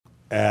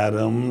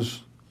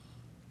Adams,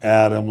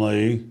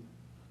 Adamley,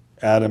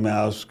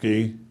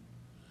 Adamowski,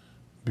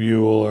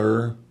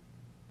 Bueller,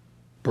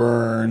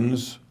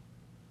 Burns,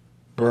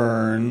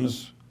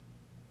 Burns,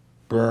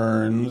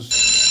 Burns.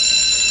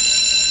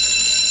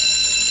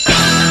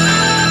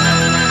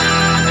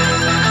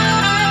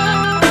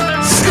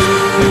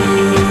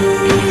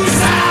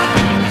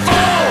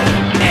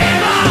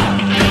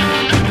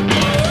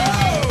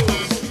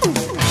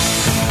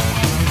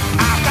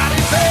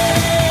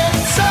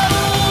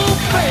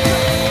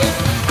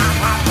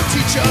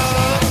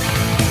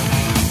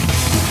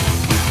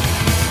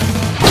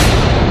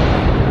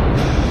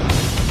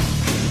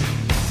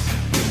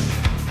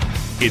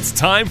 It's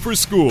time for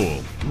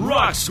school,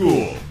 Rock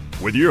School,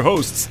 with your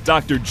hosts,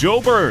 Dr.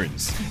 Joe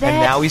Burns. And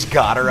now he's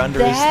got her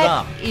under his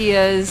thumb. That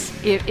is,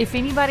 if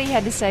anybody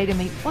had to say to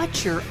me,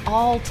 what's your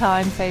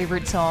all-time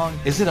favorite song?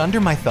 Is it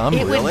Under My Thumb,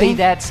 It really? would be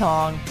that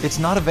song. It's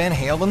not a Van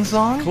Halen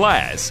song?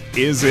 Class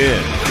is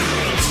in.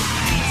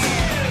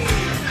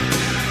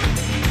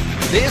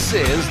 This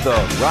is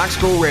the Rock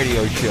School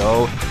Radio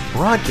Show,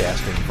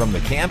 broadcasting from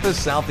the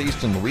campus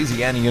Southeastern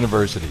Louisiana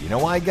University. You know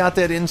why I got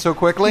that in so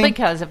quickly?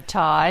 Because of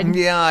Todd.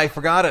 Yeah, I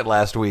forgot it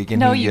last week. And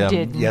No, he, you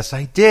didn't. Yes,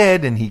 I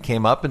did. And he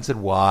came up and said,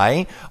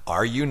 why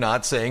are you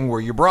not saying where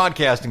you're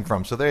broadcasting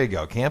from? So there you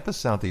go. Campus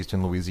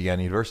Southeastern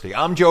Louisiana University.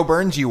 I'm Joe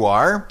Burns. You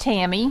are?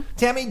 Tammy.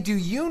 Tammy, do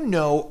you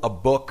know a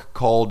book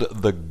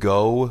called The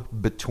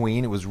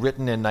Go-Between? It was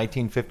written in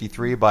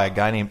 1953 by a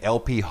guy named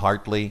L.P.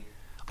 Hartley.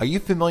 Are you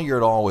familiar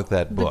at all with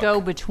that book? The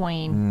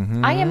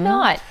Go-Between. I am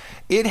not.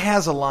 It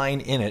has a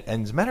line in it,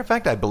 and as a matter of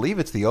fact, I believe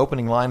it's the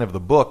opening line of the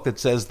book that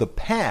says, the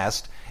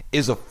past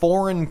is a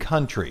foreign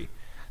country.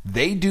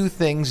 They do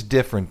things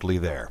differently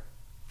there.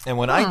 And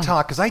when I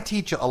talk, because I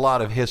teach a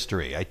lot of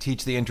history, I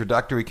teach the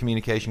introductory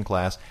communication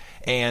class,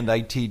 and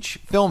I teach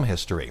film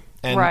history.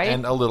 And, Right.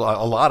 and a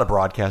lot of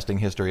broadcasting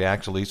history,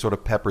 actually, sort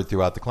of peppered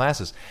throughout the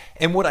classes.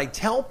 And what I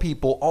tell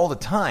people all the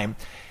time,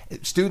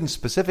 students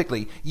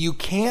specifically, you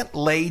can't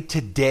lay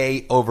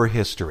today over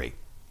history.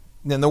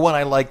 And the one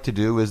I like to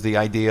do is the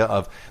idea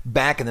of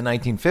back in the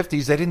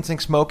 1950s, they didn't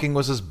think smoking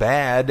was as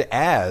bad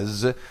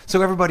as,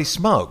 so everybody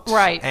smoked.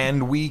 Right.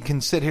 And we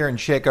can sit here and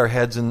shake our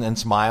heads and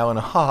smile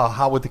and,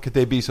 could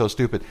they be so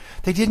stupid?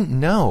 They didn't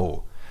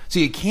know. So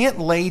you can't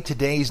lay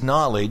today's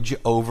knowledge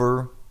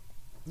over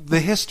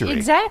the history.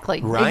 Exactly.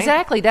 Right?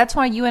 Exactly. That's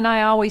why you and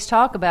I always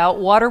talk about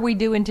what are we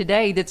doing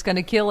today that's going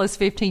to kill us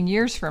 15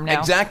 years from now.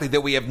 Exactly, that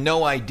we have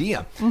no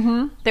idea.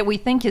 That we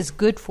think is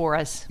good for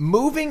us.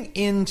 Moving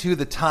into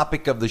the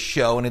topic of the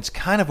show, and it's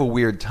kind of a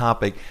weird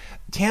topic.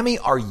 Tammy,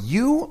 are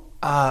you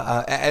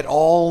at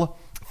all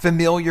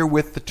familiar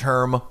with the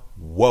term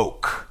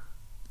woke?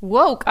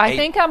 Woke. I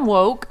think I'm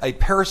woke. A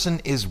person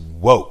is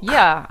woke.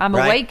 Yeah, I'm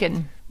right?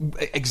 awakened.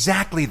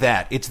 Exactly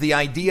that. It's the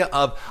idea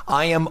of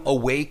I am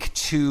awake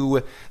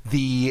to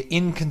the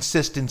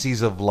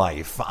inconsistencies of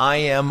life. I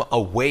am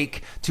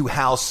awake to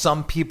how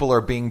some people are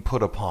being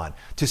put upon.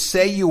 To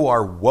say you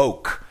are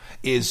woke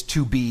is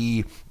to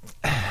be,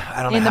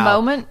 I don't know In the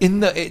how,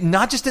 moment?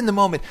 not just in the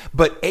moment,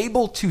 but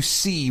able to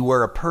see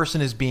where a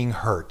person is being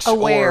hurt.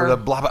 Aware. Or the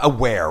blah, blah,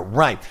 aware,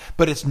 right.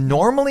 But it's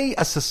normally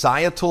a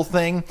societal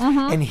thing.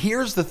 And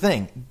here's the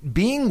thing.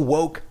 Being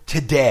woke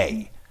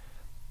today,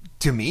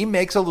 to me,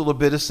 makes a little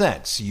bit of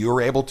sense.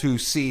 You're able to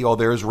see,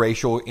 there's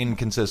racial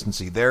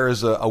inconsistency. There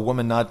is a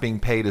woman not being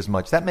paid as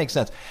much. That makes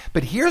sense.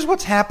 But here's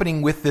what's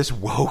happening with this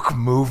woke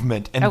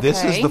movement. And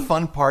this is Okay. the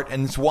fun part.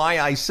 And it's why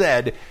I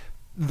said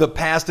the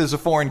past is a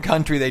foreign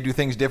country. They do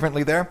things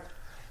differently there.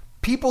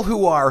 People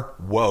who are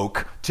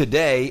woke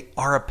today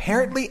are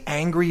apparently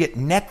angry at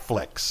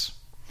Netflix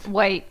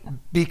Wait.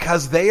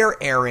 because they are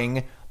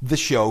airing the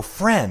show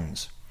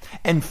Friends.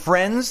 And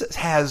Friends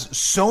has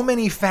so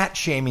many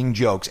fat-shaming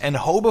jokes and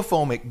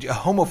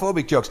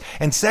homophobic jokes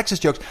and sexist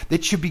jokes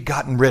that should be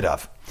gotten rid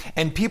of.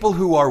 And people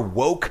who are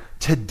woke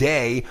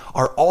today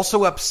are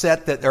also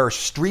upset that there are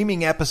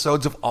streaming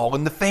episodes of All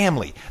in the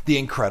Family, The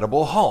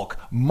Incredible Hulk,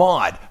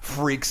 Maude,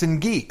 Freaks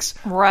and Geeks.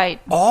 Right.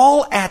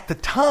 All at the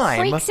time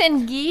Freaks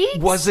and Geeks?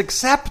 was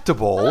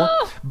acceptable,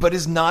 but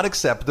is not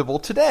acceptable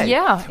today.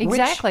 Yeah,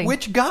 exactly.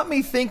 Which got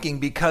me thinking,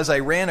 because I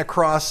ran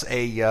across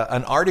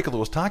an article that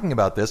was talking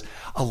about this.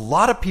 A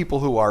lot of people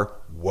who are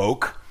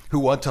woke, who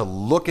want to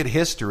look at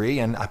history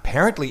and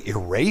apparently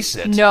erase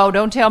it. No,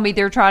 don't tell me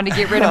they're trying to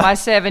get rid of my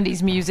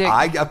 70s music.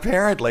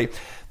 Apparently,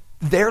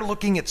 they're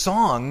looking at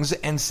songs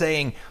and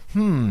saying,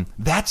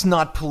 that's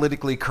not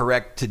politically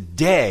correct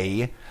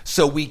today,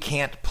 so we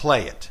can't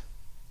play it.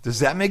 Does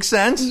that make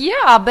sense?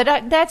 Yeah,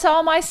 but that's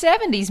all my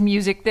 70s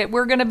music that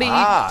we're going to be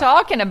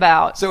talking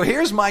about. So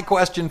here's my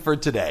question for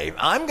today.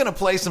 I'm going to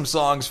play some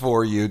songs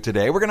for you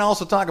today. We're going to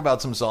also talk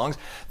about some songs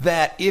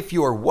that, if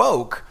you're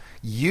woke,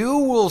 you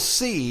will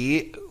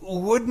see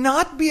would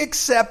not be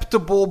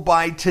acceptable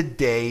by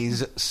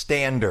today's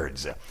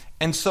standards.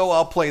 And so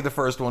I'll play the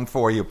first one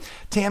for you.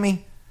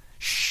 Tammy,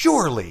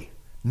 surely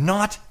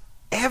not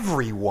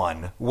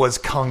everyone was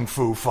kung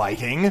fu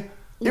fighting.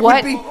 It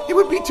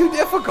would be too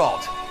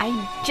difficult.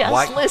 I just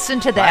Why-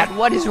 listened to that. Why-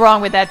 What is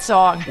wrong with that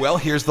song? Well,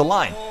 here's the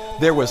line.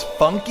 There was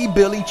Funky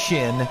Billy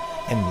Chin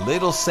and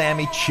Little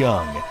Sammy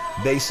Chung.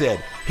 They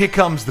said, "Here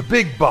comes the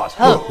big boss.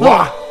 Oh,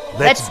 Wah!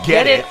 Let's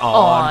get it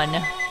on."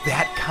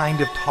 That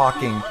kind of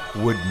talking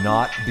would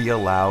not be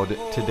allowed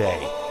today.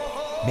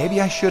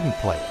 Maybe I shouldn't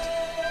play it.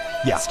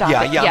 Yeah, Stop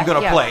yeah, it. yeah, I'm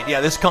gonna Yeah. play it. Yeah,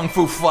 this Kung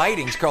Fu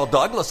Fighting's Carl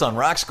Douglas on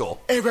Rock School.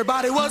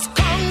 Everybody was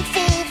kung fu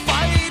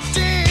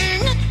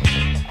fighting.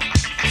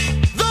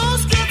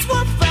 Those kids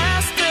were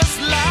fast as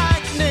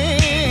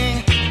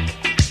lightning.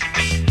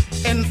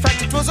 In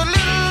fact, it was a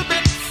little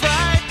bit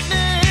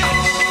frightening.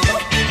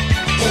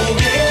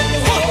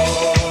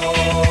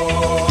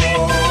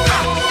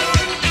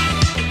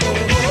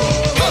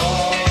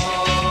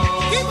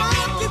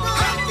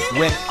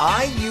 When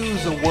I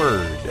use a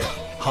word,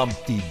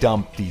 Humpty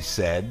Dumpty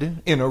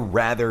said, in a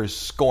rather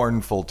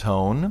scornful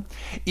tone,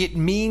 it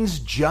means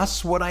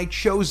just what I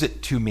chose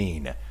it to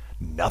mean.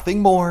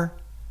 Nothing more,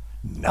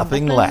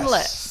 nothing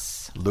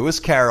less. Lewis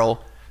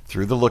Carroll,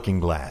 Through the Looking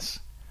Glass.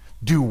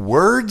 Do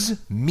words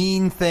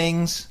mean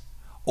things,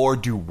 or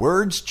do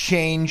words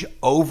change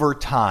over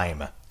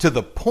time to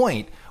the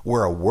point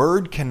where a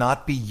word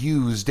cannot be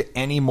used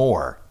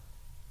anymore?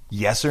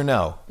 Yes or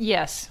no?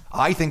 Yes.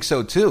 I think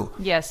so too.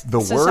 Yes.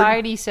 The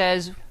Society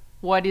says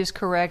what is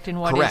correct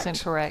and what Correct. not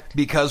correct.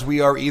 Because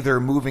we are either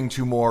moving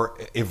to more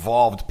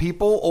evolved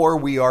people or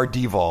we are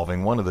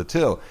devolving, one of the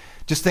two.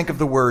 Just think of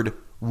the word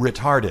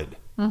retarded.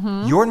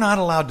 Mm-hmm. You're not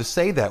allowed to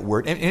say that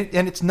word.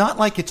 And it's not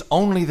like it's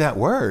only that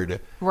word.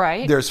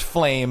 Right. There's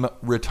flame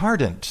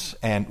retardant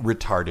and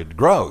retarded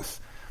growth.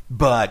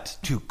 But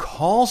to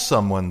call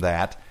someone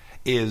that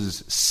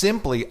is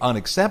simply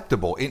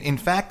unacceptable. In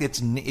fact,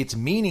 its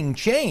meaning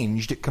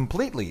changed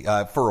completely.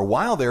 For a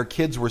while there,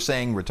 kids were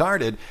saying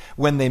retarded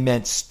when they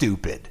meant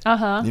stupid.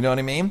 Uh-huh. You know what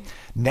I mean?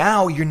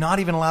 Now you're not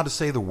even allowed to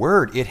say the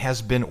word. It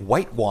has been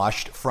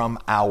whitewashed from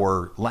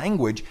our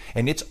language,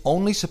 and it's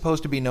only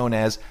supposed to be known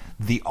as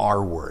the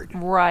R word.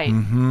 Right.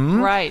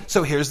 Mm-hmm. Right.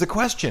 So here's the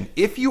question.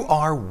 If you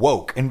are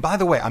woke, and by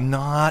the way, I'm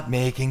not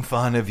making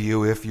fun of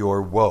you if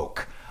you're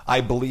woke. I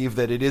believe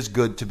that it is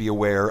good to be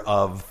aware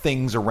of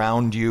things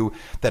around you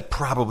that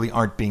probably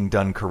aren't being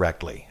done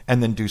correctly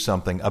and then do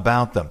something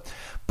about them.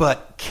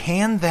 But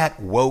can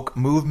that woke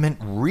movement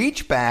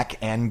reach back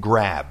and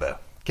grab?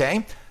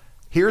 Okay?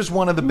 Here's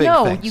one of the big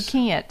things. No, you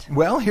can't.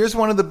 Well, here's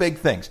one of the big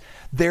things.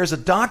 There's a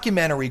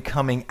documentary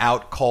coming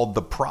out called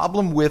The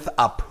Problem with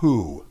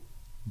Apu.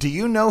 Do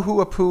you know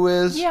who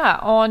Apu is? Yeah,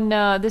 on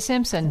The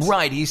Simpsons.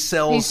 Right, he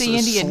sells He's the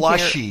Indian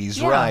slushies,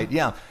 character. right,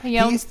 yeah. He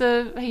owns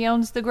the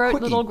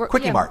little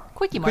Quickie Mart.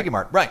 Quickie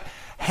Mart. Right.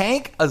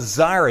 Hank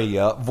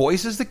Azaria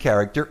voices the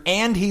character,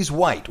 and he's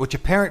white, which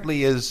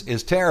apparently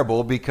is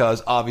terrible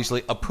because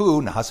obviously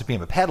Apu,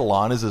 Nahasapima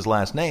Pedalon is his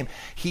last name,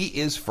 he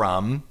is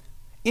from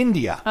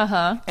India.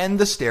 Uh-huh. And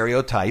the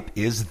stereotype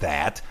is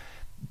that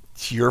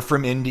you're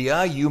from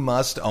India, you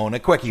must own a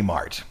Quickie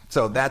Mart.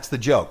 So that's the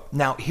joke.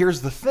 Now,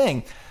 here's the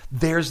thing.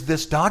 There's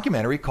this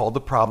documentary called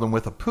The Problem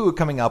with Apu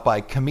coming out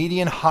by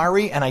comedian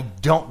Hari, and I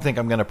don't think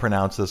I'm going to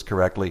pronounce this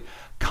correctly,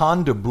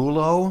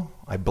 Kondabulo,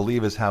 I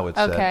believe is how it's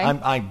said. Okay.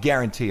 I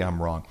guarantee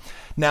I'm wrong.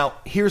 Now,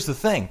 here's the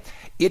thing.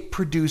 It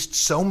produced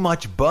so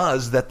much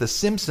buzz that The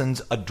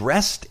Simpsons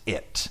addressed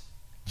it.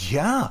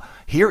 Yeah,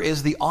 here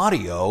is the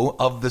audio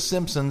of The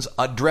Simpsons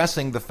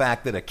addressing the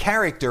fact that a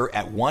character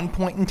at one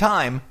point in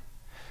time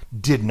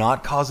did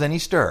not cause any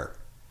stir,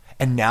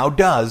 and now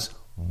does.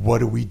 What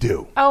do we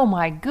do? Oh,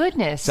 my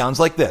goodness. Sounds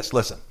like this.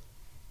 Listen.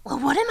 Well,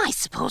 what am I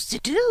supposed to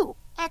do?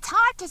 It's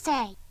hard to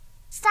say.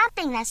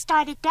 Something that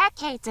started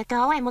decades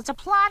ago and was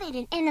applauded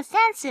and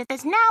inoffensive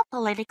is now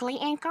politically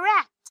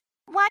incorrect.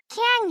 What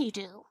can you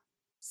do?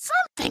 Some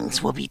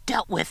things will be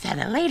dealt with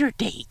at a later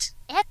date.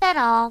 If at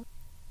all.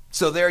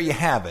 So there you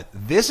have it.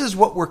 This is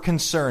what we're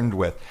concerned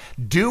with.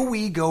 Do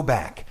we go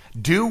back?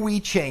 Do we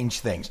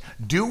change things?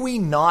 Do we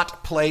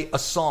not play a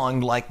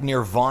song like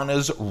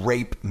Nirvana's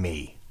Rape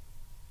Me?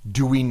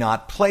 Do we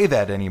not play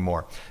that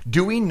anymore?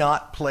 Do we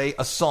not play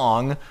a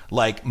song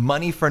like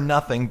Money for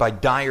Nothing by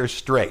Dire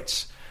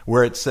Straits,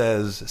 where it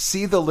says,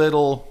 see the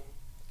little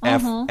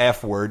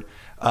F word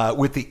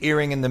with the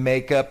earring and the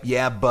makeup?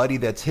 Yeah, buddy,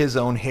 that's his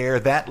own hair.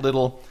 That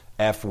little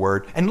F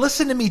word. And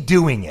listen to me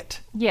doing it.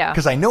 Yeah.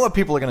 Because I know what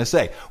people are going to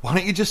say. Why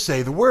don't you just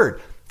say the word?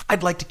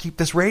 I'd like to keep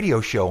this radio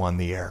show on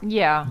the air.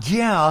 Yeah.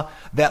 Yeah,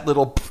 that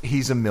little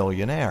he's a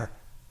millionaire.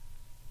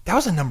 That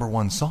was a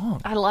 #1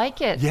 song. I like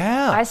it.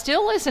 Yeah. I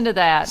still listen to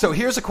that. So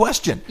here's a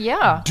question.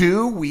 Yeah.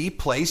 Do we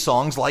play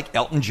songs like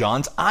Elton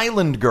John's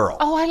Island Girl?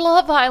 Oh, I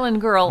love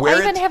Island Girl. Where I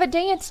even it- have a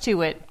dance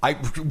to it.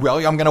 I'm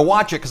going to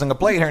watch it because I'm going to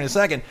play it here in a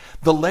second.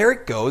 The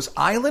lyric goes,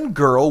 Island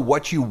girl,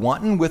 what you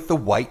wantin' with the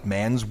white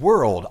man's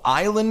world.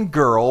 Island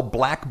girl,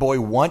 black boy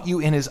want you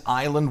in his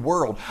island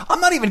world. I'm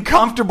not even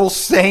comfortable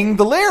saying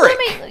the lyric.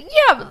 I mean,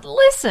 yeah, but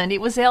listen,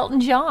 it was Elton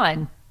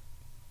John.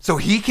 So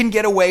he can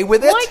get away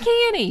with it? Why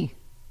can't he?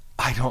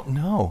 I don't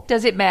know.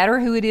 Does it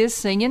matter who it is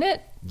singing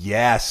it?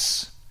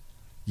 Yes.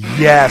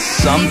 Yes,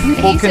 some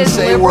people He's can as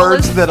say liberal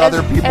words as- that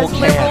other people as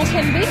liberal can't.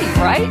 can be,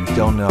 right?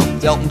 Don't know.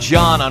 It's Elton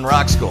John on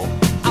Rock School.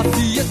 I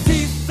see your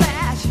teeth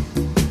flash,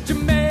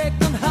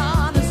 Jamaican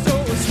honey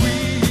so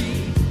sweet.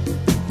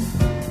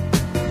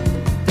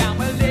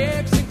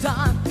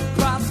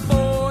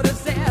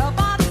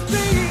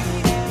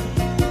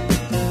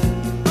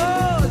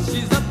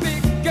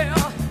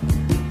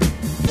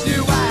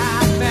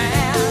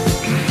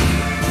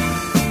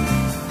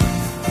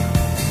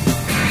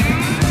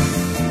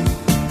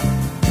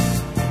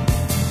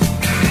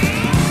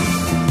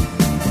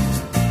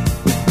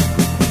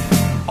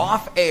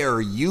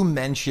 air, you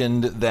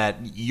mentioned that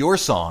your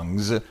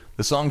songs,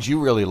 the songs you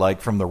really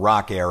like from the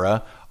rock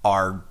era,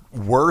 are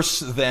worse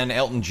than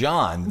Elton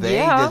John. They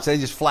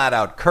just flat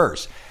out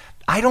curse.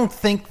 I don't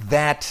think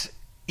that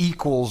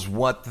equals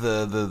what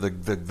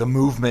the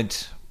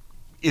movement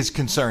is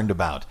concerned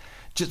about.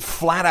 Just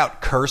flat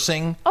out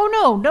cursing. Oh,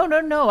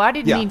 no. I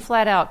didn't mean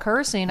flat out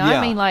cursing. Yeah.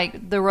 I mean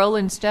like the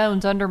Rolling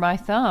Stones Under My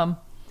Thumb.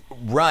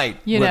 Right.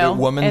 You where know,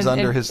 the woman's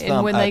under his and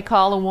thumb. when they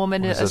call a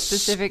woman It a was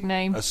specific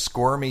name. A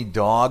squirmy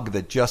dog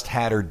that just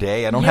had her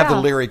day. I don't have the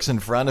lyrics in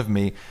front of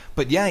me.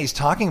 But yeah, he's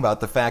talking about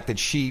the fact that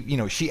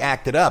she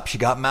acted up. She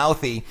got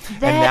mouthy.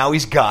 And now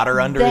he's got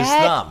her under his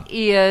thumb. That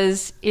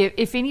is,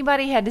 if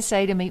anybody had to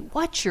say to me,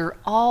 what's your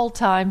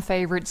all-time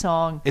favorite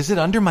song? Is it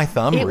Under My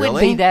Thumb, It really?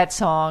 would be that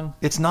song.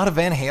 It's not a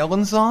Van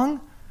Halen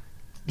song?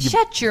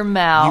 Shut your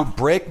mouth. You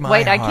break my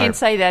Wait, heart. I can't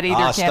say that either,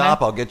 can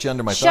stop. I? I'll get you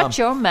under my thumb. Shut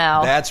your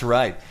mouth. That's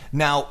right.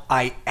 Now,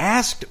 I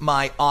asked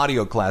my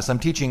audio class. I'm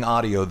teaching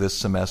audio this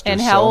semester. And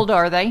how old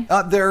are they?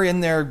 They're in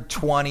their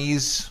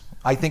 20s.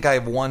 I think I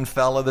have one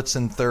fella that's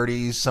in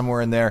 30s, somewhere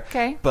in there.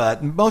 Okay.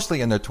 But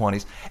mostly in their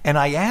 20s. And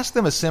I asked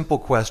them a simple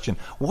question.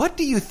 What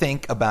do you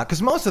think about,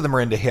 because most of them are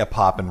into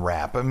hip-hop and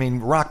rap. I mean,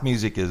 rock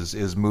music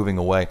is moving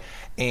away.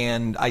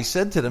 And I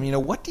said to them,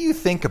 what do you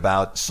think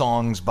about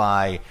songs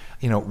by,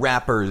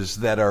 rappers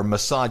that are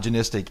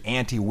misogynistic,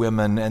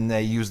 anti-women, and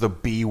they use the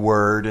B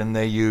word and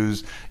they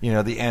use,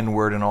 the N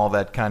word and all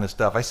that kind of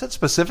stuff. I said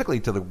specifically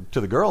to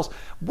the girls,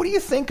 what do you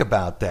think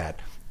about that?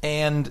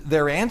 And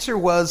their answer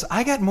was,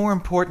 I got more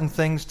important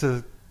things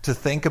to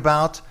think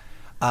about.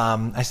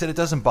 I said, it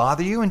doesn't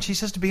bother you? And she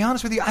says, to be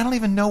honest with you, I don't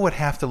even know what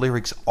half the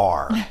lyrics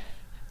are.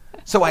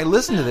 So I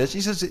listened to this.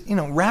 She says,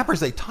 rappers,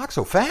 they talk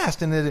so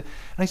fast. And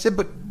I said,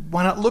 but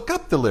why not look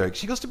up the lyrics?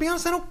 She goes, to be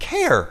honest, I don't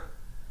care.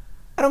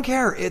 I don't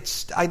care.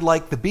 I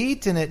like the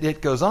beat, and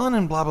it goes on,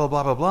 and blah, blah,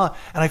 blah, blah, blah.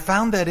 And I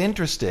found that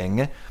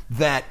interesting,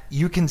 that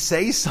you can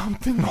say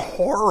something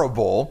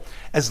horrible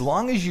as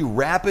long as you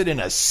wrap it in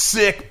a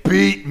sick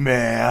beat,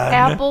 man.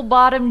 Apple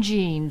bottom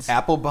jeans.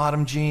 Apple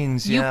bottom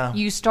jeans, yeah.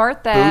 You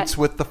start that. Boots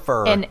with the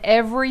fur. And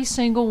every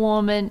single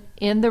woman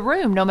in the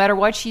room, no matter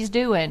what she's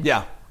doing,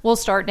 will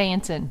start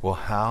dancing. Well,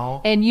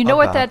 how? And you know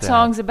what that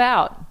song's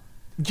about?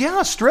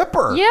 Yeah,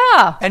 stripper.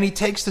 Yeah. And he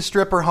takes the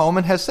stripper home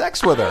and has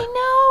sex with her. I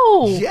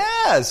know.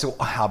 Yes. Well,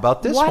 how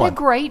about this one? What a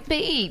great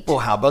beat. Well,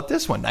 how about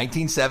this one?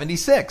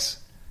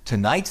 1976.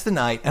 Tonight's the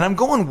Night. And I'm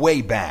going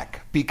way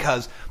back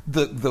because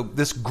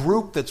this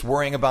group that's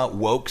worrying about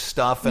woke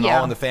stuff and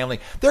All in the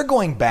Family, they're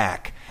going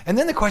back. And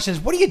then the question is,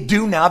 what do you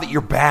do now that you're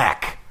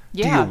back?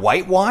 Yeah. Do you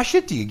whitewash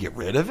it? Do you get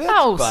rid of it?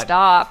 Oh,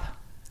 stop.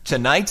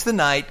 Tonight's the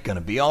Night,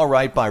 Gonna Be All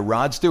Right by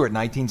Rod Stewart,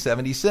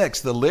 1976.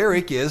 The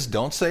lyric is,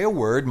 don't say a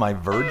word, my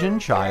virgin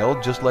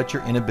child, just let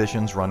your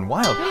inhibitions run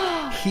wild.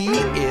 He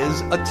is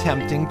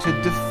attempting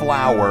to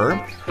deflower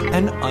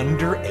an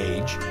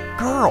underage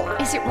girl.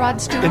 Is it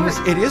Rod Stewart?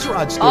 It is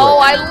Rod Stewart. Oh,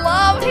 I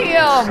love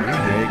him.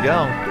 There you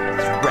go.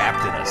 It's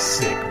wrapped in a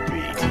sick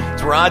beat.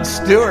 It's Rod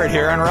Stewart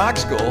here on Rock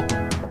School.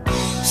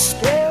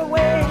 Stay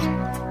away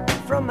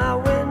from my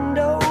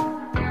window.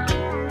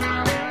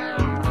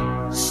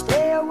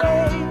 Stay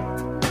away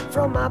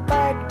from my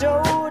back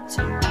door.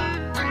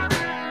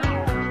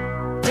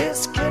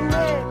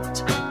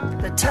 Disconnect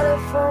the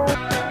telephone.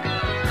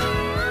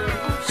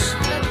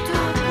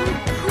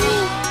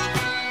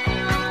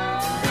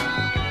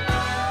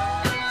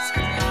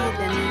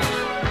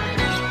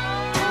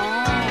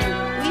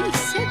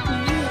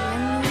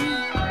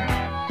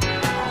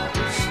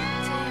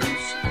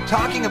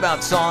 Talking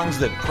about songs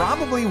that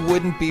probably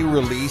wouldn't be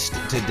released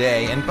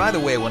today. And by the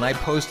way, when I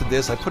posted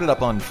this, I put it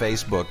up on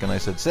Facebook and I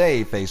said,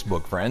 say,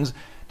 Facebook friends,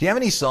 do you have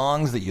any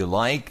songs that you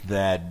like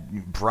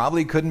that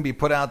probably couldn't be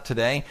put out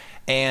today?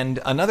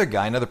 And another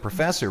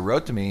professor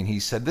wrote to me and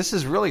he said, this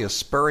is really a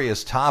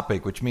spurious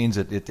topic, which means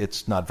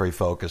it's not very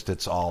focused.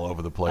 It's all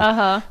over the place.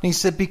 And he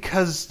said,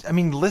 because,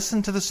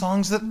 listen to the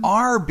songs that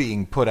are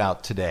being put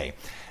out today.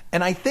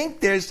 And I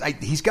think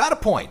he's got a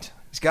point.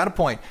 He's got a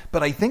point,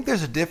 but I think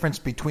there's a difference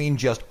between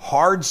just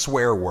hard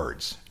swear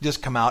words,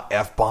 just come out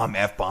F-bomb,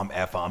 F-bomb,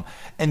 F-bomb,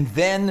 and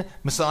then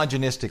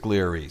misogynistic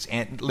lyrics,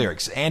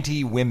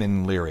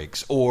 anti-women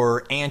lyrics,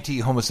 or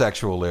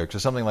anti-homosexual lyrics, or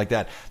something like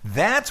that.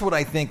 That's what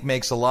I think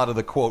makes a lot of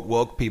the, quote,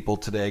 woke people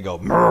today go,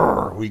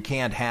 we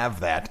can't have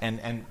that,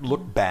 and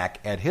look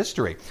back at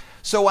history.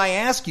 So I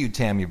ask you,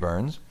 Tammy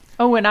Burns.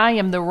 Oh, and I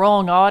am the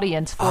wrong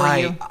audience for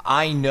you.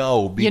 I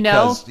know,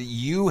 because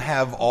you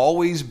have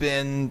always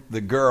been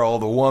the girl,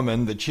 the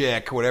woman, the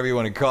chick, whatever you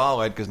want to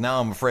call it, because now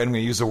I'm afraid I'm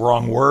going to use the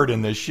wrong word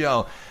in this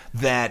show,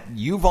 that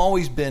you've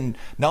always been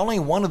not only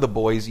one of the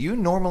boys, you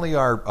normally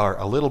are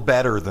a little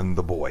better than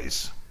the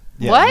boys.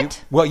 Yeah,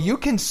 what? You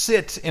can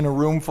sit in a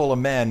room full of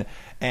men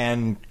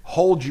and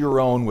hold your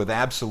own with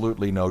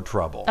absolutely no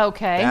trouble.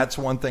 Okay. That's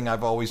one thing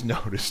I've always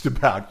noticed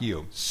about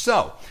you.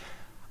 So,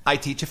 I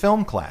teach a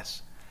film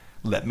class.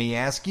 Let me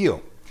ask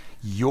you,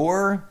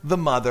 you're the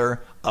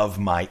mother of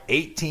my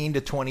 18 to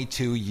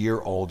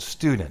 22-year-old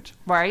student.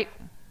 Right.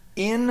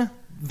 In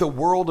the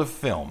world of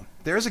film,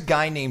 there's a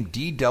guy named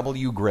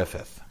D.W.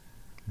 Griffith.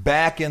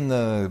 back in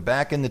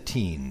the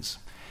teens.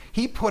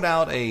 He put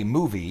out a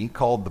movie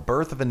called The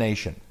Birth of a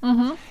Nation.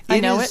 Mm-hmm. I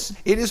know it.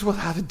 It is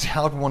without a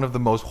doubt one of the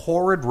most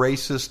horrid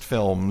racist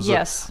films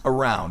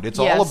around. It's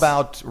all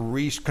about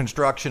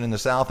Reconstruction in the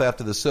South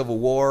after the Civil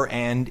War,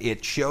 and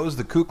it shows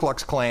the Ku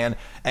Klux Klan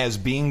as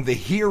being the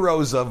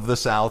heroes of the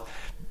South.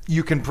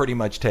 You can pretty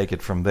much take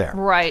it from there.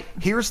 Right.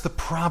 Here's the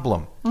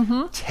problem.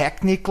 Mm-hmm.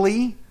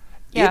 Technically,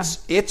 yeah.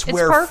 it's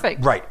where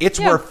perfect. Right. It's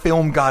where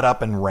film got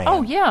up and ran.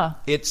 Oh yeah.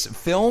 It's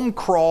film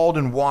crawled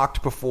and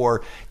walked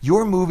before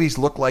your movies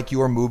look like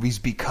your movies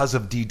because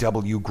of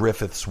D.W.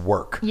 Griffith's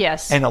work.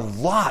 Yes. And a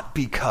lot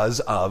because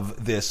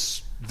of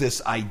this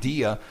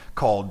idea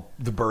called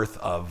The Birth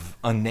of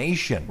a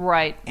Nation.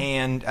 Right.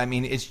 And I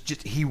mean, it's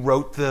just he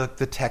wrote the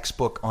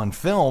textbook on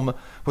film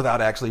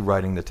without actually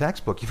writing the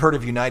textbook. You've heard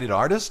of United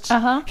Artists?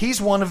 Uh-huh. He's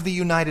one of the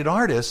United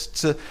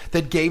Artists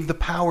that gave the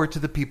power to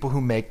the people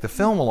who make the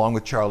film, along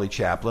with Charlie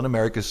Chaplin,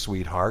 America's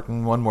Sweetheart,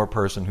 and one more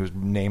person whose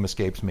name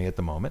escapes me at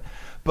the moment.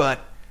 But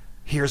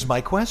here's my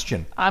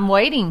question. I'm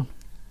waiting.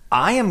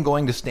 I am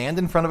going to stand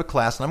in front of a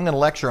class and I'm going to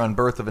lecture on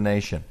Birth of a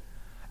Nation.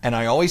 And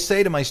I always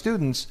say to my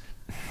students,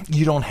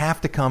 you don't have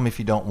to come if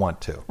you don't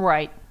want to.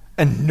 Right.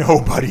 And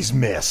nobody's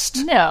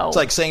missed. No. It's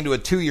like saying to a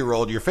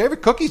 2-year-old, your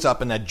favorite cookie's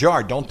up in that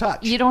jar, don't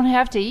touch. You don't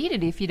have to eat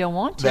it if you don't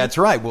want to. That's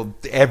right. Well,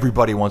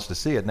 everybody wants to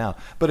see it now.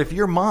 But if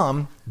you're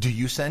mom, do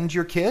you send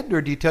your kid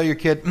or do you tell your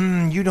kid,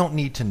 you don't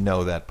need to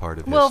know that part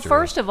of history? Well,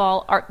 first of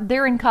all,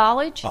 they're in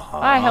college. Uh-huh.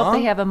 I hope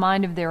they have a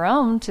mind of their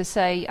own to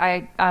say,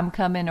 I'm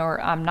coming or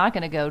I'm not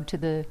going to go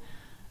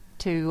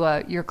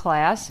to your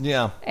class.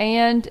 Yeah.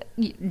 And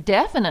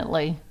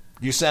definitely.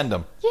 You send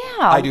them. Yeah.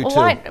 I do too.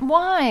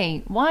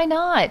 Why? Why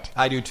not?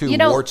 I do too, You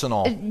know, warts and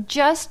all.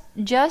 Just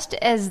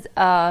as,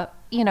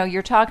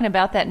 you're talking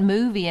about that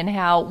movie and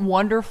how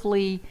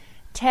wonderfully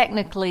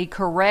technically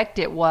correct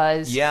it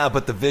was. Yeah,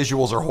 but the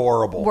visuals are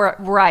horrible.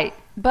 Right.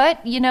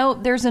 But,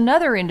 there's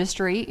another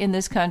industry in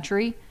this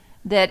country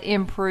that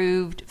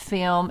improved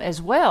film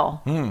as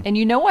well. And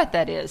you know what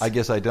that is. I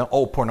guess I don't.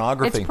 Oh,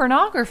 pornography. It's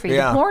pornography,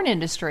 Yeah. the porn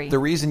industry. The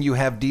reason you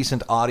have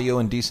decent audio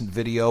and decent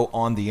video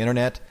on the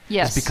internet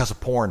Yes. is because of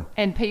porn.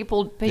 And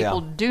people Yeah.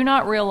 do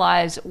not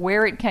realize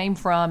where it came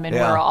from and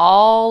Yeah. where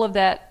all of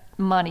that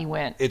money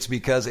went. It's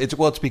because at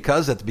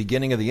the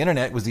beginning of the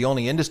internet it was the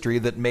only industry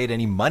that made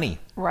any money.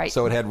 Right.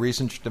 So it had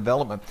research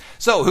development.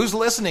 So who's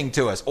listening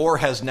to us or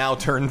has now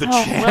turned the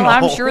channel? Well,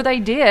 I'm sure they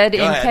did Go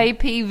in ahead.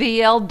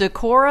 KPVL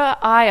Decorah,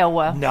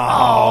 Iowa. No.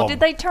 Oh, did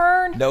they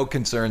turn? No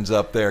concerns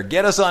up there.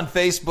 Get us on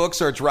Facebook,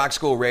 search Rock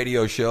School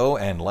Radio Show,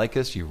 and like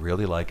us, you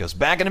really like us.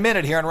 Back in a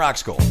minute here on Rock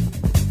School.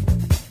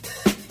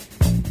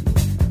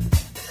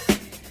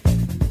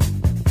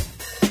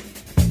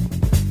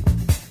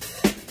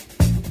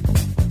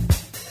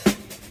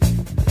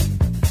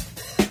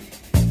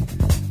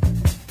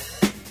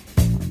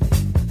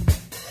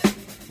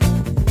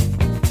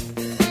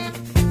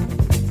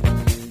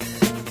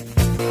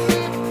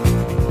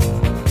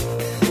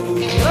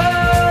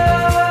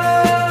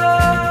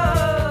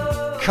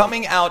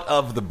 Coming out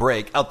of the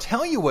break, I'll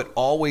tell you what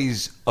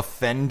always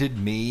offended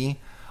me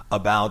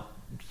about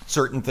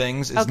certain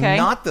things is Okay.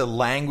 not the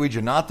language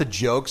or not the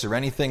jokes or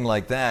anything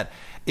like that.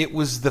 It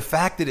was the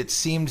fact that it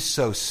seemed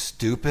so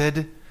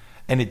stupid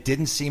and it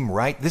didn't seem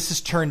right. This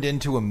has turned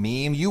into a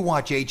meme. You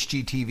watch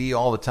HGTV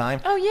all the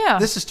time. Oh, yeah.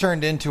 This has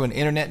turned into an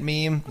internet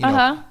meme.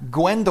 Uh-huh.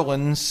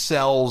 Gwendolyn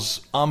sells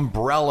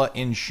umbrella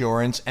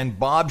insurance and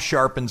Bob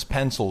sharpens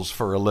pencils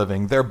for a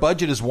living. Their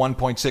budget is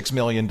 $1.6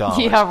 million.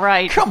 Yeah,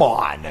 right. Come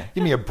on.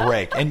 Give me a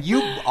break. And you,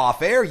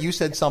 off air, you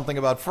said something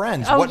about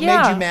Friends. Oh, What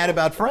yeah. made you mad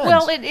about Friends?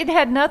 Well, it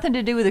had nothing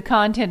to do with the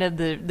content of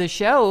the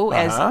show,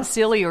 Uh-huh. as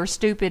silly or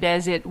stupid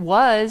as it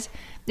was.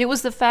 It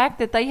was the fact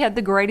that they had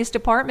the greatest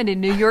apartment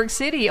in New York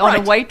City on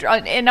a Right.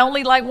 and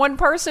only like one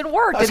person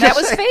worked, I was and that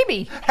gonna was say,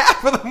 Phoebe.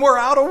 Half of them were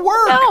out of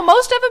work. No,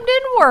 most of them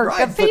didn't work.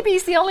 Right, but-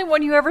 Phoebe's the only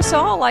one you ever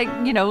saw,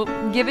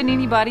 giving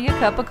anybody a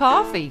cup of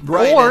coffee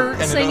Right, or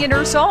and singing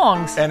her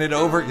songs. And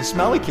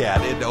Smelly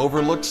Cat, it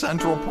overlooked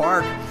Central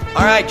Park.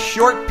 All right,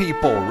 short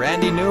people.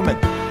 Randy Newman.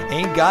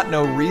 Ain't got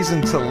no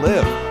reason to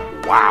live.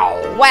 Wow.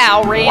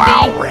 Wow, Randy.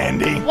 Wow,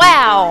 Randy.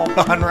 Wow.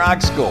 On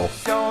Rock School.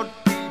 Short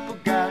people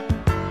got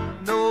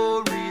no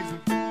reason.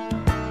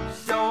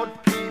 Short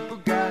people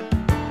got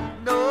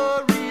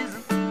no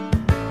reason.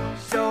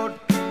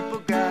 Short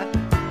people got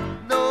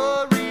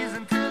no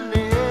reason to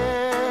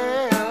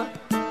live.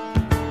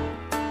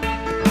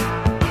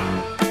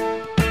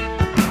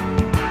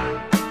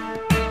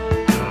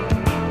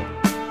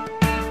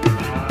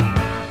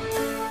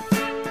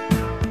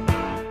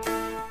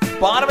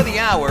 Bottom of the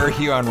hour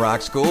here on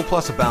Rock School,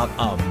 plus about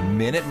a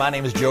minute. My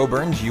name is Joe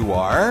Burns. You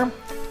are?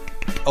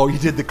 Oh, you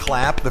did the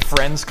clap, the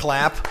Friends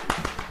clap.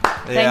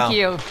 Thank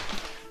you.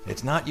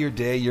 It's not your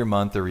day, your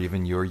month, or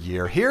even your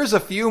year. Here's a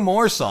few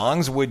more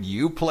songs. Would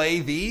you play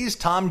these?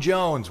 Tom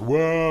Jones.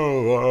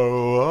 Whoa,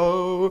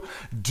 whoa, whoa,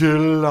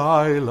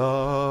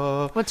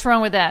 Delilah. What's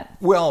wrong with that?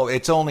 Well,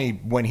 it's only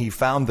when he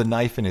found the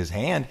knife in his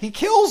hand, he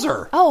kills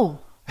her. Oh,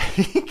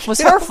 it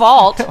was her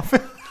fault.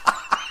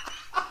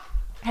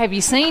 Have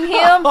you seen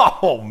him?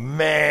 Oh,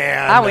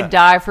 man. I would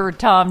die for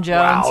Tom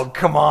Jones. Wow,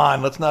 come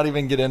on. Let's not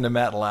even get into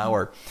Matt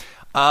Lauer.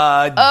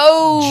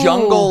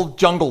 Jungle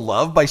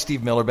Love by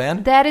Steve Miller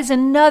Band. That is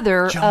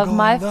another Jungle of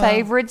my Love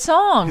favorite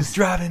songs. It's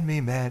driving me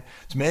mad.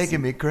 It's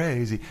making me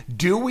crazy.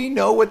 Do we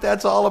know what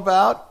that's all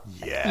about?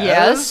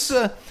 Yes.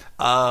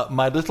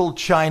 My Little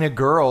China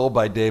Girl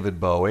by David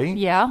Bowie.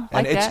 Yeah,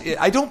 and like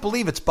that. I don't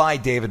believe it's by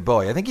David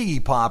Bowie. I think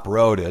Iggy Pop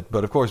wrote it,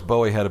 but of course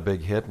Bowie had a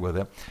big hit with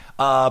it.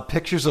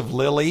 Pictures of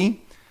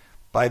Lily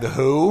by The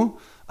Who.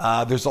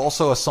 There's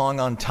also a song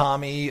on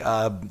Tommy.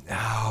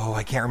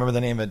 I can't remember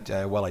the name of it.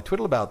 I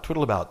twiddle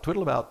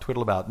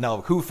about.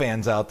 Now, Who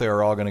fans out there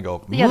are all going to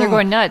go, Yeah, they're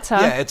going nuts, huh?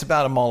 Yeah, it's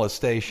about a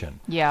molestation.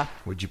 Yeah.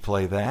 Would you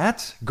play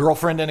that?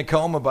 Girlfriend in a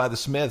Coma by the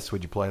Smiths.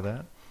 Would you play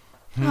that?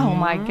 Oh,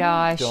 my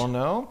gosh. Don't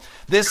know.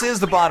 This is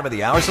the bottom of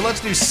the hour, so let's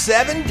do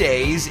 7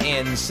 days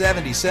in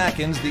 70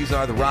 seconds. These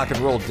are the rock and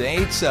roll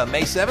dates.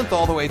 May 7th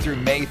all the way through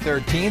May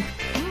 13th.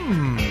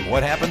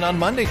 What happened on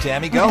Monday,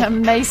 Tammy? Go.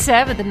 May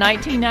 7th,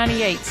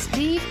 1998,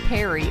 Steve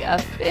Perry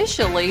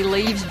officially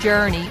leaves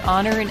Journey,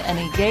 honoring an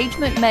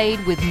engagement made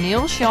with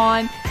Neil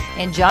Schon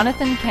and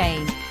Jonathan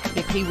Cain.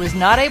 If he was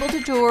not able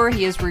to tour,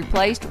 he is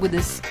replaced with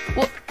this.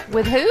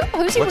 With who?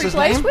 Who's he What's his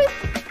replaced name?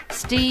 with?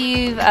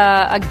 Steve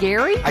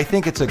Gary? I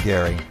think it's a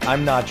Gary.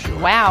 I'm not sure.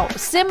 Wow.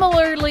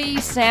 Similarly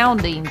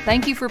sounding.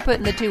 Thank you for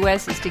putting the two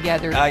S's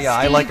together. Yeah,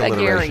 I like Steve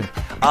alliteration.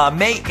 Agari.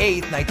 May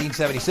 8th,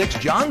 1976,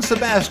 John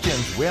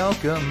Sebastian's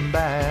Welcome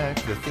Back,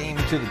 the theme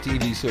to the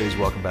TV series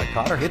Welcome Back,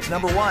 Kotter, hits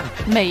number 1.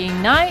 May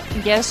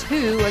 9th, Guess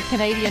Who, a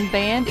Canadian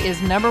band,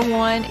 is number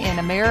 1 in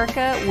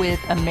America with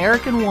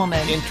American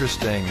Woman.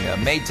 Interesting.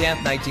 May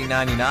 10th,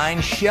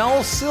 1999,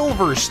 Shel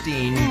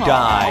Silverstein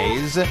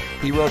dies.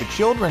 He wrote a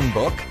children's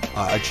book,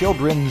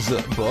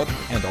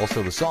 and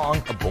also the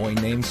song A Boy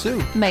Named Sue.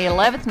 May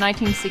 11th,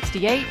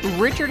 1968,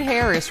 Richard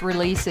Harris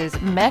releases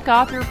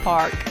MacArthur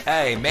Park.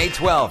 Hey, May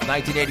 12th,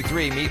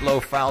 1983,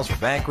 Meatloaf files for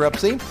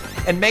bankruptcy.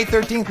 And May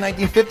 13th,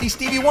 1950,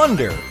 Stevie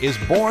Wonder is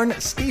born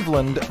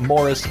Steveland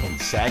Morris in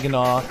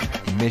Saginaw,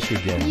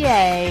 Michigan.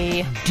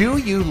 Yay. Do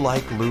you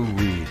like Lou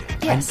Reed?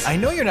 Yes. I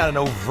know you're not an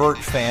overt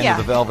fan Yeah, of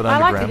the Velvet I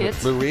like Underground. the but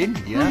hits. Lou Reed?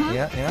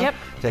 Yeah. Yep.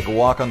 Take a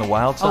walk on the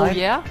wild side? Oh,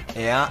 yeah?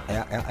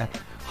 Yeah.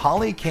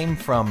 Holly came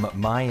from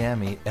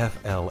Miami,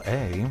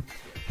 FLA,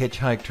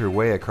 hitchhiked her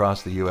way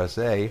across the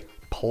USA,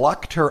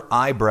 plucked her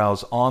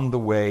eyebrows on the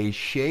way,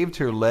 shaved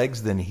her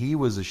legs, then he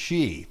was a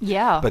she.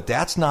 Yeah. But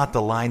that's not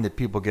the line that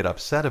people get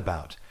upset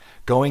about.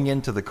 Going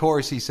into the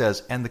chorus, he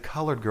says, and the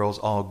colored girls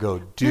all go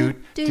doot,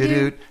 doot,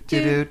 doot,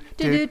 doot,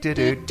 doot,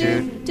 doot,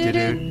 doot,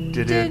 doot,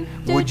 doot.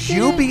 Would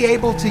you be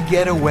able to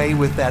get away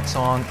with that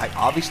song?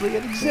 Obviously,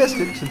 it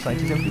existed since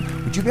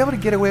 1970. Would you be able to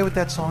get away with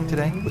that song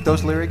today with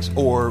those lyrics?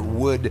 Or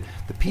would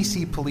the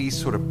PC police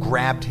sort of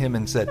grabbed him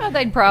and said,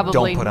 They'd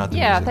probably, don't put out the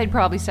music? they'd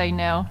probably say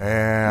no.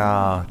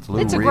 Yeah, it's Lou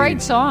It's a Reed.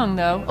 great song,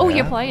 though. Oh, Yeah.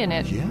 you're playing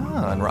it. Yeah,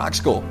 on Rock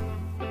School.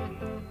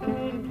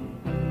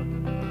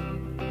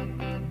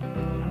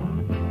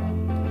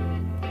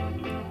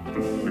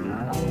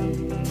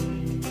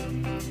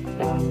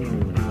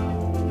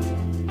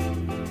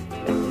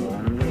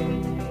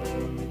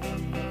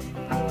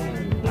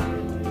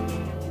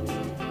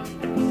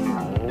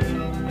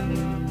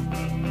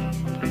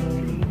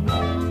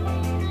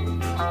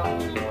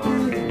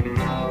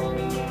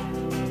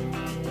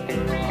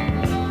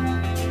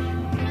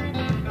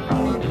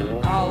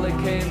 Holly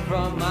came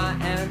from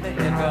Miami,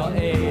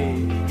 FLA.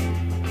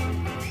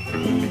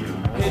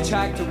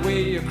 Hitchhiked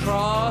away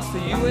across the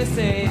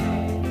USA.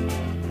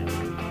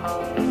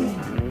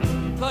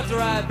 Plucked her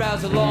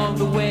eyebrows along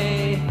the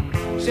way.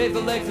 Shaved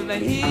the legs and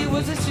then he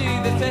was a she.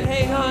 They said,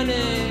 hey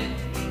honey,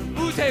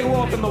 who take a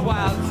walk on the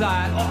wild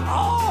side?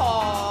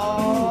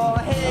 Oh,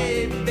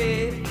 hey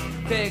babe,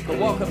 take a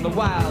walk on the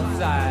wild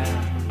side.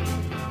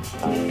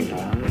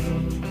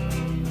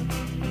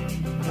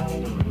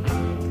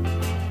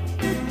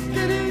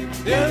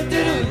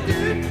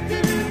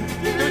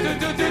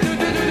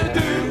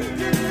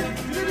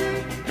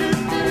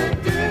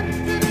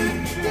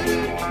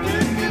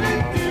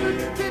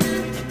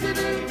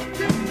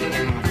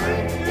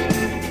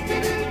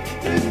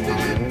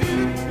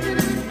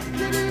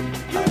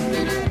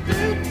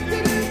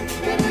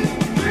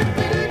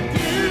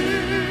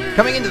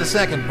 Coming into the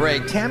second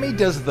break, Tammy,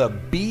 does the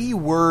B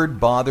word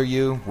bother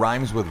you?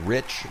 Rhymes with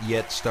rich,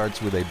 yet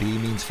starts with a B,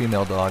 means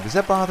female dog. Does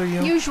that bother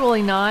you?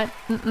 Usually not.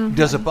 Mm-mm.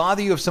 Does it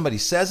bother you if somebody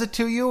says it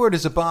to you, or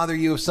does it bother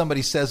you if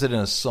somebody says it in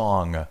a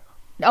song?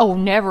 Oh,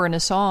 never in a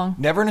song.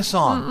 Never in a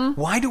song.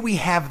 Why do we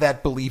have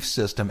that belief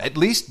system? At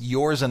least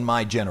yours and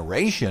my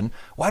generation.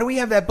 Why do we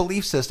have that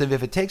belief system?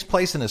 If it takes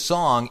place in a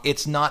song,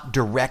 it's not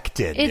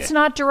directed. It's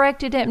not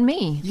directed at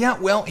me. Yeah,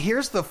 well,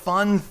 here's the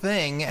fun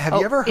thing. Have Oh,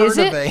 you ever is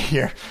heard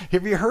it?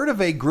 Have you heard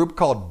of a group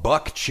called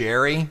Buck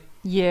Cherry?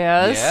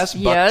 Yes.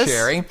 Buck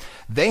Cherry.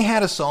 They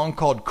had a song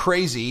called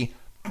Crazy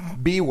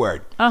B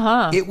Word.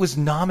 Uh-huh. It was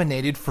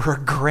nominated for a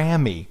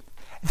Grammy.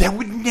 That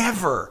would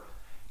never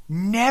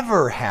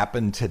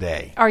happen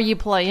today. Are you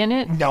playing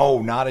it?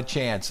 No, not a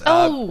chance.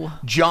 Oh.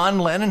 John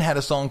Lennon had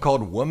a song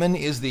called Woman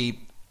is the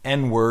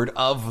N-word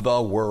of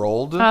the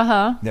world.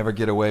 Uh-huh. Never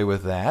get away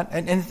with that.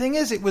 And the thing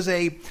is, it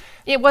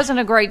wasn't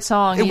a great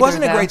song. It either,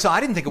 wasn't a though. great song. I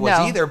didn't think it was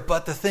No. either.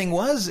 But the thing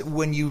was,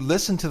 when you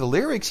listen to the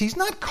lyrics, he's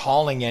not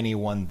calling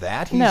anyone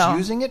that. He's No.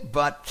 using it,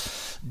 but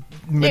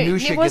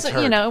minutia it gets wasn't,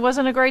 hurt. it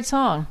wasn't a great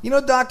song. You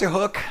know Dr.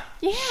 Hook?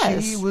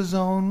 Yes. She was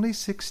only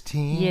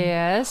 16.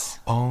 Yes.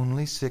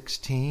 Only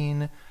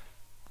 16.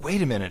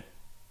 Wait a minute.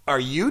 Are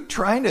you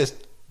trying to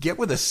get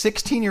with a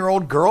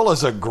 16-year-old girl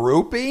as a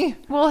groupie?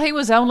 Well, he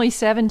was only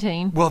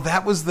 17. Well,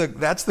 that's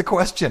the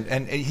question.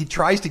 And he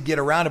tries to get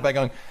around it by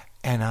going,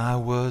 and I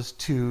was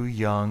too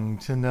young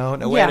to know.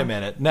 No, Yeah. wait a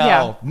minute.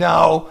 Yeah.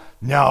 No.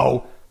 You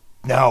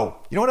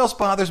know what else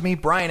bothers me?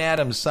 Bryan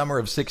Adams' Summer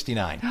of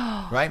 69,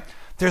 right?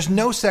 There's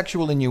no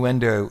sexual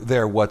innuendo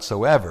there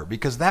whatsoever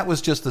because that was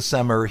just the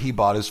summer he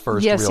bought his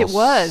first Yes, real it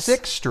was.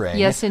 six-string.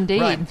 Yes,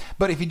 indeed. Right.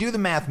 But if you do the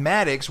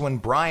mathematics, when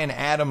Bryan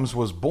Adams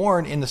was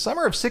born in the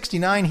summer of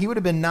 69, he would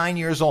have been 9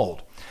 years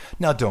old.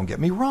 Now, don't get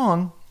me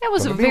wrong. That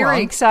was Don't a get me very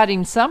wrong.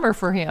 exciting summer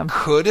for him.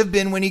 Could have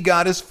been when he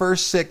got his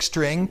first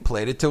six-string,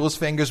 played it till his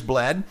fingers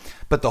bled.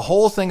 But the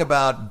whole thing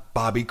about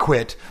Bobby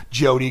quit,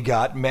 Jody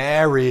got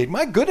married.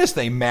 My goodness,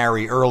 they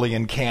marry early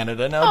in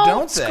Canada now,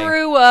 don't they?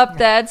 Screw up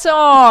that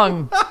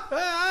song.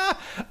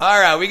 All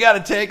right, we got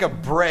to take a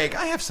break.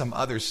 I have some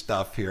other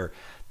stuff here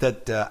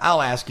that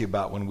I'll ask you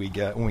about when we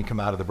come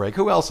out of the break.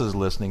 Who else is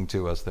listening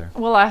to us there?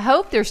 Well, I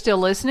hope they're still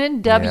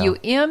listening.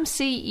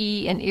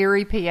 WMCE in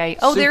Erie, PA.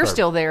 Oh, they're Superb.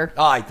 still there.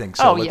 Oh, I think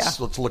so. Oh,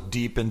 let's look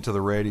deep into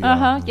the radio.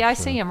 Yeah, I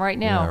see them right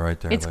now. Yeah, right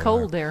there. It's they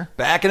cold are. there.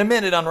 Back in a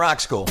minute on Rock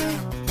School.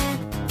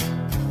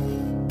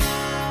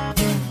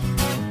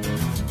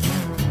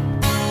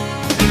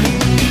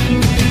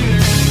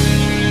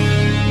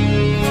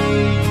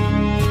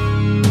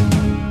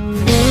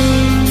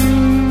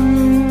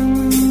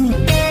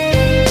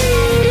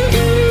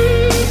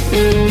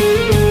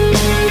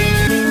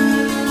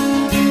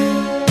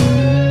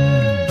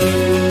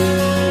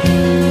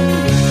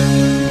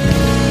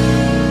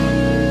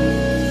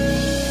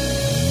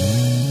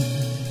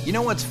 You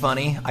know what's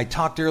funny? I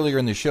talked earlier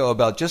in the show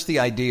about just the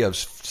idea of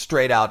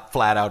straight out,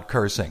 flat out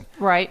cursing.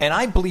 Right. And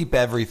I bleep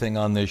everything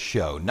on this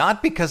show.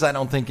 Not because I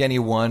don't think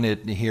anyone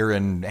here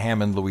in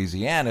Hammond,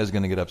 Louisiana is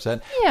going to get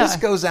upset. Yeah. This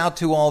goes out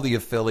to all the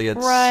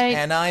affiliates. Right.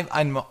 And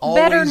I'm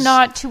always... Better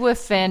not to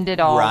offend at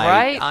all,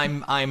 right?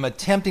 I'm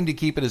attempting to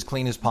keep it as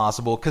clean as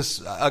possible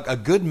because a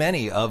good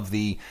many of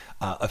the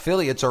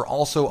affiliates are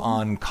also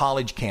on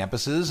college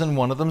campuses, and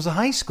one of them's a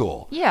high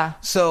school. Yeah.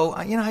 So,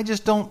 I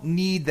just don't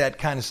need that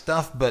kind of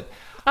stuff, but...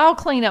 I'll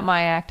clean up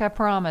my act, I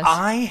promise.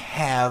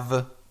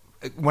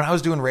 When I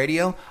was doing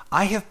radio,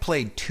 I have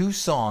played 2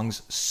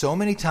 songs so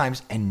many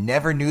times and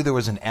never knew there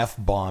was an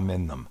F-bomb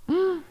in them.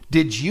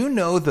 Did you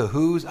know the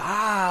Who's, who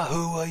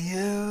are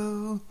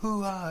you?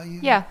 Who are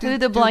you? Yeah, who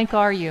the blank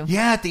are you?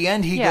 Yeah, at the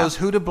end he goes,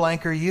 who the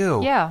blank are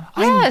you? Yeah,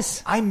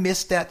 yes. I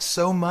missed that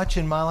so much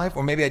in my life,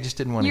 or maybe I just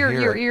didn't want to hear it.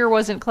 Your ear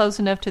wasn't close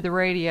enough to the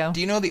radio. Do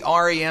you know the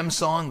REM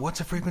song, What's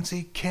a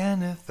Frequency?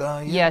 Kenneth,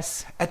 are you?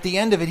 Yes. At the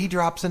end of it, he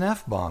drops an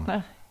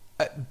F-bomb.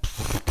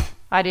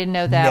 I didn't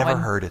know that Never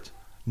one. heard it.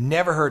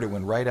 Never heard it.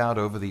 Went right out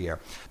over the air.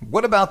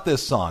 What about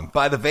this song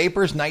by the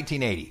Vapors,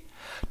 1980?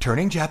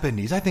 Turning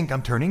Japanese. I think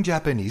I'm turning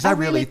Japanese. I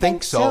really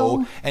think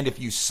so. And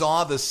if you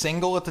saw the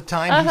single at the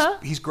time,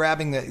 he's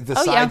grabbing the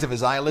sides of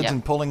his eyelids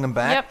and pulling them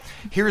back.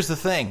 Yep. Here's the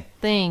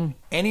thing.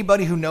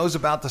 Anybody who knows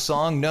about the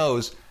song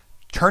knows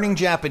Turning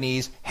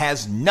Japanese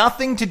has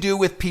nothing to do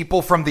with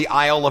people from the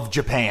Isle of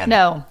Japan.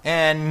 No.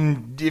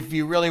 And if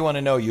you really want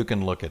to know, you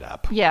can look it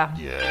up. Yeah.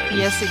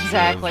 Yes,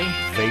 exactly.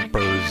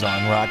 Vapors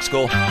on Rock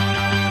School.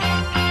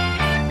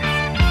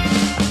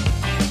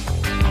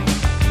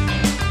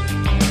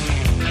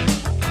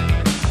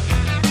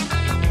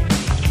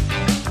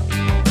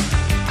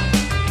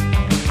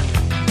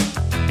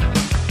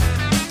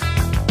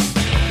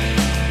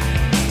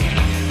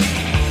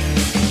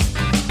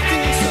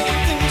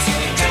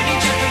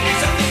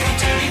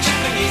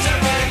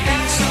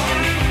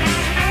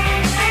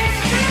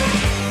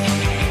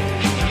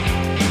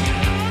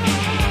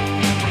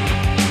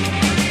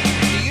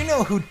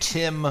 Who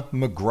Tim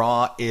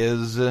McGraw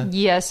is?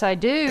 Yes, I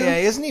do. Yeah,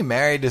 isn't he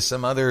married to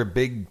some other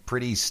big,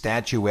 pretty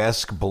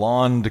statuesque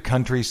blonde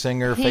country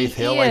singer, Faith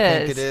Hill? I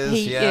think it is.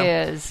 He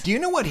is. Do you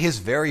know what his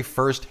very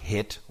first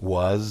hit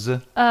was?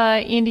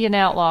 Indian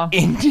Outlaw.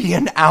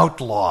 Indian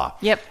Outlaw.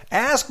 Yep.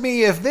 Ask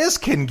me if this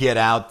can get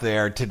out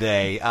there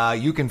today.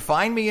 You can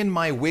find me in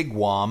my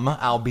wigwam.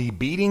 I'll be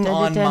beating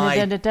on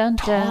my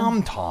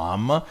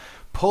tom-tom.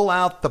 Pull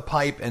out the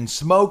pipe and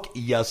smoke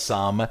ya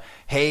some.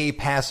 Hey,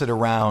 pass it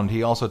around.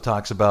 He also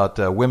talks about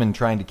women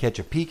trying to catch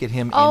a peek at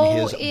him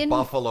in his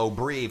buffalo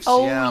briefs.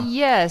 Oh,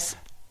 yes.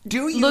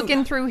 Do you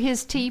looking through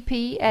his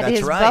teepee at That's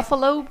his right.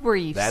 buffalo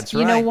briefs? That's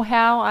You right. know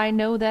how I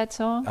know that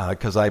song?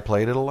 Because I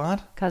played it a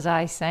lot? Because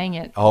I sang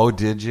it Oh,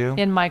 did you?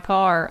 in my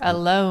car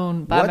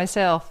alone by What?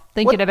 myself,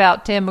 thinking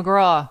about Tim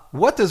McGraw.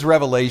 What does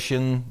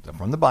Revelation,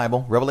 from the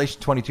Bible, Revelation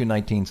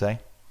 22:19 say?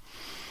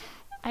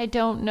 I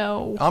don't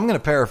know. I'm going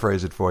to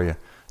paraphrase it for you.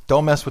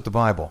 Don't mess with the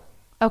Bible.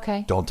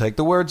 Okay. Don't take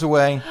the words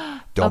away.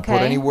 Don't put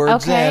Okay. any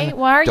words Okay. in.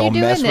 Why are you Don't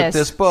doing mess with this?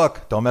 this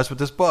book. Don't mess with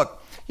this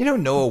book. You know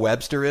who Noah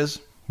Webster is?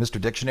 Mr.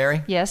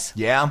 Dictionary? Yes.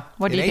 Yeah.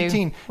 What'd he do?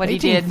 In What'd he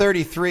did?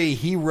 1833,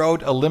 he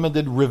wrote a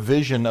limited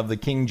revision of the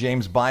King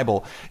James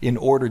Bible in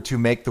order to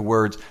make the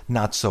words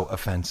not so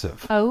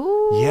offensive.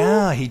 Oh.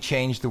 Yeah, he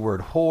changed the word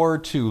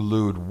whore to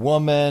lewd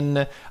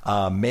woman,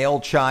 male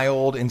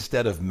child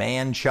instead of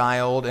man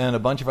child, and a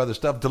bunch of other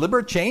stuff.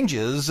 Deliberate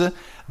changes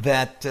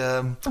that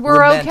We're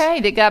meant- okay.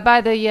 That got by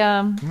the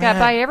got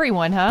by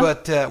everyone, huh?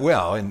 But,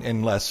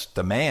 unless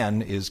the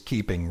man is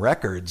keeping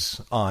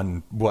records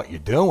on what you're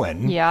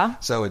doing. Yeah.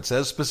 So it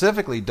says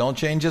specifically, don't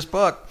change this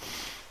book.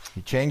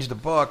 You changed the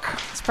book.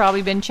 It's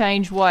probably been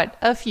changed,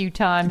 a few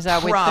times, I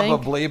would think.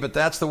 Probably, but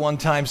that's the one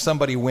time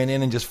somebody went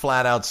in and just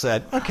flat out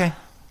said, okay,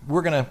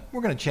 we're gonna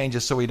change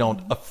this so we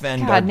don't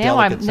offend our God,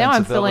 delicate now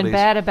I'm feeling sensibilities."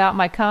 bad about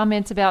my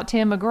comments about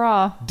Tim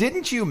McGraw.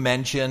 Didn't you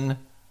mention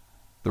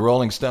the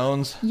Rolling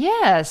Stones?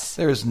 Yes.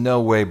 There's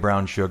no way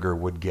Brown Sugar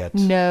would get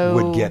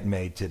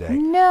made today.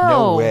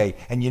 No. way.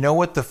 And you know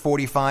what the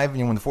 45?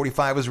 When the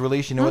 45 was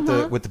released, you know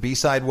what the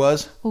B-side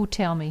was? Oh,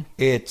 tell me.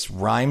 It's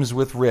rhymes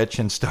with rich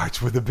and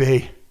starts with a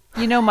B.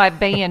 You know my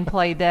band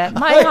played that.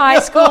 My high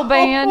school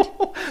band.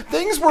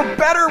 Things were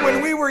better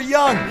when we were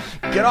young.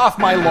 Get off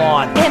my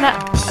lawn.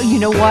 And you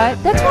know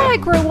what? That's why I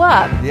grew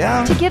up.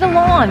 Yeah. To get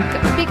along.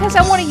 Because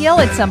I want to yell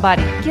at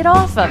somebody. Get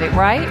off of it,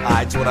 right?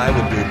 That's what I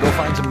would do. Go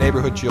find some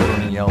neighborhood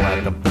children and yell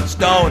at them.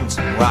 Stones,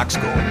 Rock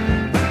School.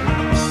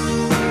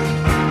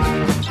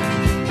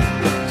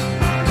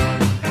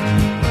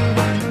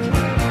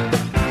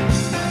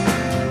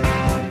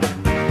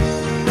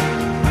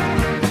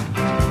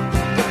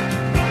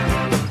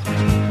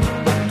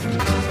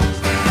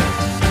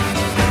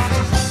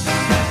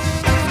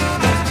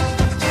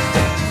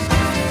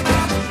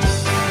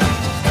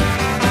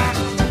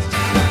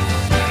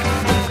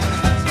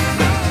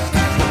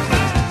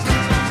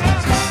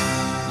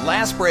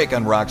 Last break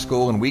on Rock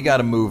School, and we got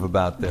to move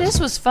about this. This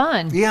was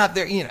fun. Yeah,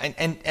 there,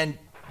 and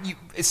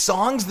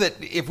songs that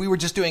if we were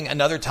just doing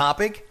another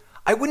topic,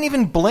 I wouldn't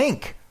even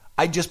blink.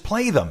 I'd just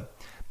play them.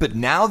 But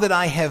now that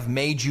I have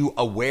made you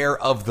aware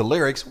of the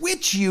lyrics,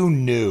 which you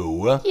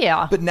knew,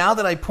 Yeah. but now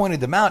that I pointed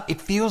them out, it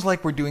feels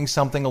like we're doing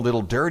something a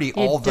little dirty.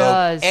 Although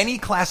does. any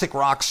classic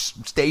rock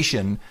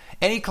station,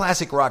 any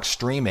classic rock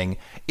streaming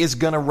is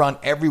going to run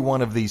every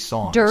one of these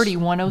songs. Dirty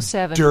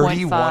 107.5.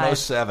 Dirty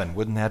 107.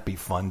 Wouldn't that be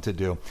fun to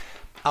do?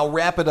 I'll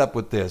wrap it up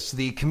with this.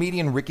 The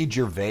comedian Ricky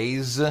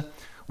Gervais,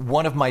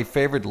 one of my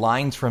favorite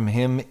lines from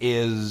him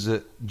is,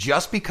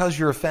 just because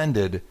you're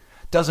offended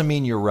doesn't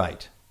mean you're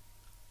right.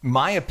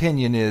 My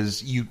opinion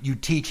is you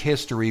teach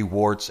history,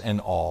 warts and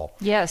all.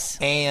 Yes.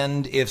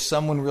 And if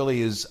someone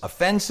really is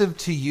offensive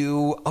to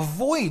you,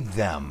 avoid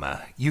them.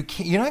 You're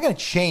not going to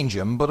change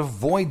them, but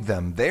avoid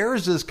them.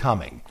 Theirs is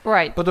coming.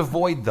 Right. But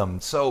avoid them.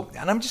 So,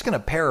 and I'm just going to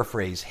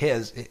paraphrase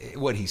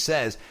what he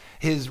says.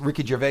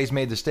 Ricky Gervais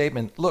made the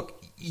statement,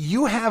 look,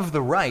 you have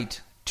the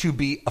right to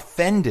be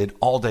offended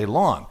all day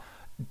long.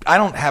 I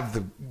don't have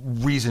the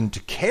reason to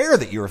care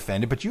that you're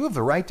offended, but you have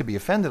the right to be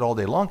offended all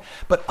day long.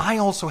 But I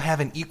also have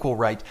an equal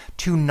right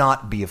to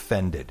not be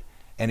offended.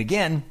 And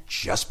again,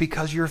 just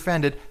because you're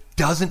offended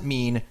doesn't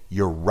mean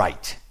you're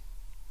right.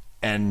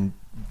 And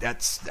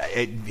that's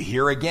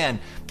here again.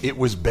 It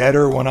was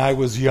better when I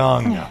was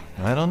young.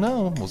 I don't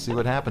know. We'll see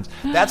what happens.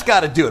 That's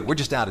got to do it. We're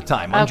just out of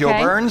time. I'm Joe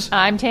Burns.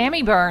 I'm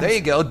Tammy Burns. There you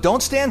go.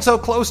 Don't Stand So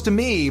Close to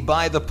Me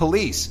by The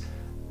Police.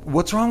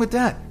 What's wrong with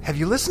that? Have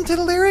you listened to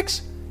the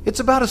lyrics? It's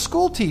about a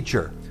school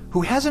teacher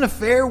who has an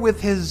affair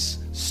with his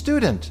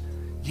student.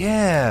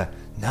 Yeah,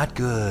 not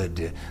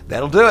good.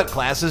 That'll do it.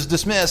 Class is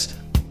dismissed.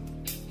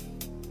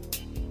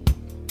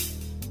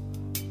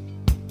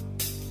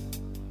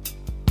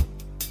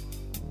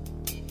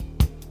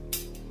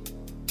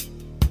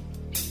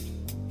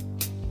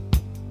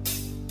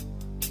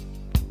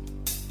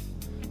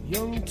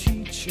 Young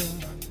teacher,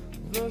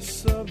 the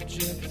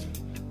subject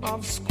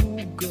of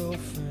schoolgirl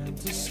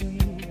fantasy.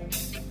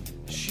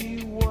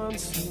 She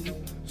wants him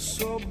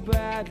so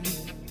badly,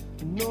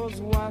 knows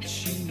what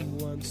she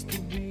wants to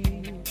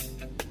be.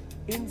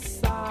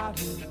 Inside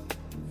her,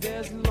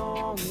 there's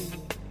longing.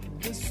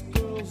 This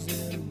girl's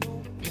an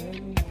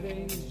open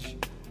page,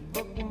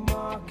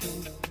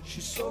 bookmarking.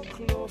 She's so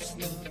close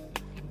now.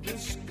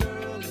 This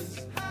girl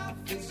is